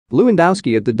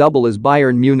Lewandowski at the double as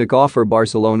Bayern Munich offer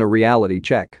Barcelona reality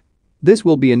check. This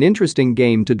will be an interesting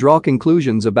game to draw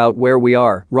conclusions about where we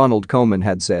are, Ronald Koeman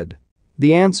had said.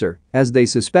 The answer, as they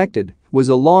suspected, was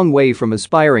a long way from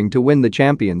aspiring to win the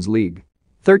Champions League.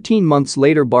 13 months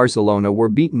later, Barcelona were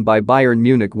beaten by Bayern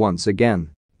Munich once again.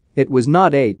 It was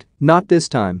not 8, not this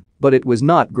time, but it was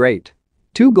not great.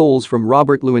 2 goals from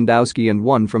Robert Lewandowski and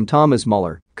 1 from Thomas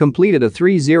Müller completed a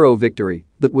 3-0 victory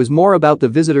that was more about the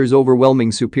visitors'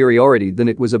 overwhelming superiority than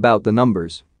it was about the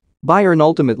numbers. Bayern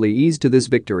ultimately eased to this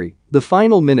victory, the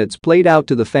final minutes played out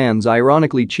to the fans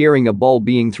ironically cheering a ball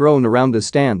being thrown around the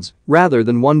stands rather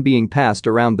than one being passed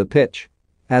around the pitch.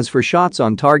 As for shots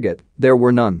on target, there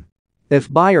were none. If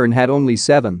Bayern had only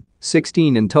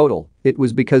 16 in total, it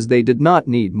was because they did not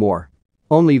need more.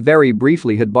 Only very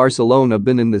briefly had Barcelona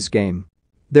been in this game.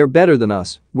 "They're better than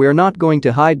us, we're not going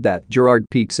to hide that," Gerard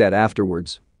Piqué said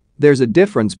afterwards. "There's a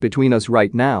difference between us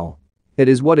right now. It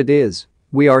is what it is.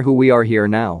 We are who we are here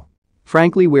now.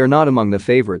 Frankly, we're not among the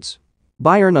favorites.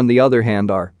 Bayern on the other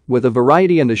hand are, with a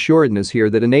variety and assuredness here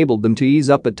that enabled them to ease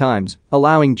up at times,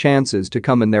 allowing chances to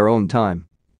come in their own time."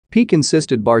 Piqué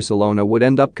insisted Barcelona would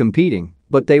end up competing,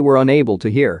 but they were unable to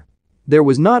hear. There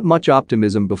was not much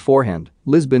optimism beforehand,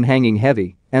 Lisbon hanging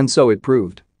heavy, and so it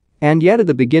proved. And yet at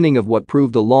the beginning of what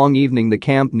proved a long evening, the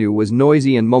Camp Nou was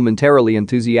noisy and momentarily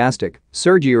enthusiastic,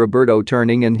 Sergi Roberto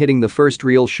turning and hitting the first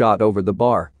real shot over the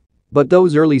bar. But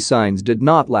those early signs did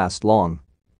not last long.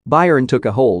 Bayern took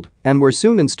a hold and were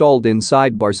soon installed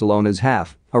inside Barcelona's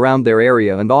half, around their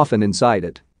area and often inside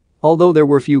it. Although there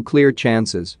were few clear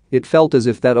chances, it felt as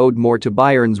if that owed more to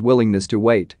Bayern's willingness to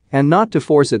wait and not to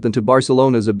force it than to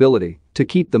Barcelona's ability to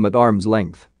keep them at arm's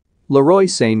length. Leroy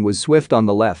Sane was swift on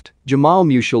the left, Jamal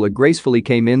Musiala gracefully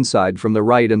came inside from the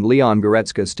right and Leon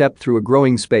Goretzka stepped through a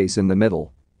growing space in the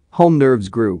middle. Home nerves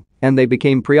grew, and they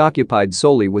became preoccupied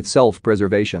solely with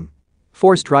self-preservation.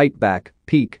 Forced right back,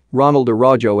 Piqué, Ronald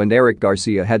Araujo and Eric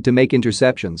Garcia had to make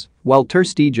interceptions, while Ter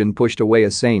Stegen pushed away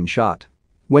a Sane shot.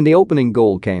 When the opening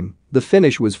goal came, the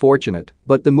finish was fortunate,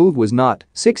 but the move was not.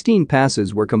 16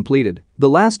 passes were completed, the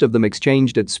last of them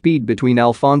exchanged at speed between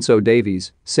Alphonso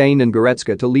Davies, Sane and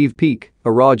Goretzka to leave Piqué,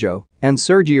 Araujo, and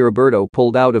Sergi Roberto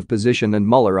pulled out of position and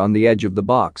Müller on the edge of the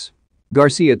box.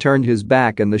 Garcia turned his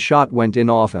back and the shot went in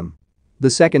off him. The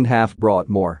second half brought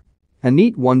more. A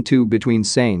neat 1-2 between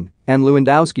Sane and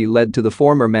Lewandowski led to the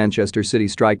former Manchester City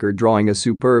striker drawing a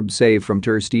superb save from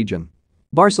Ter Stegen.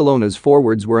 Barcelona's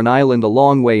forwards were an island a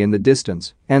long way in the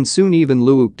distance, and soon even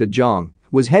Luuk de Jong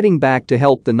was heading back to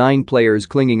help the 9 players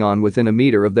clinging on within a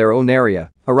meter of their own area,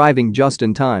 arriving just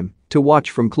in time to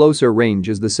watch from closer range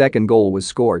as the second goal was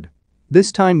scored.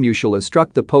 This time Musiala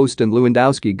struck the post and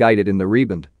Lewandowski guided in the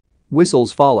rebound.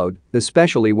 Whistles followed,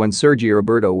 especially when Sergi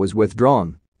Roberto was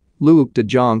withdrawn. Luuk de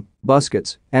Jong,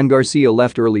 Busquets, and Garcia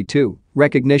left early too,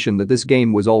 recognition that this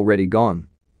game was already gone.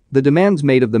 The demands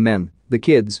made of the men, the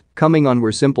kids, coming on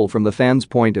were simple from the fans'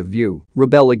 point of view: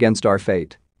 rebel against our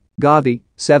fate. Gavi,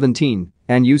 17,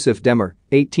 and Youssef Demir,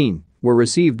 18, were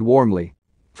received warmly.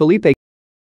 Felipe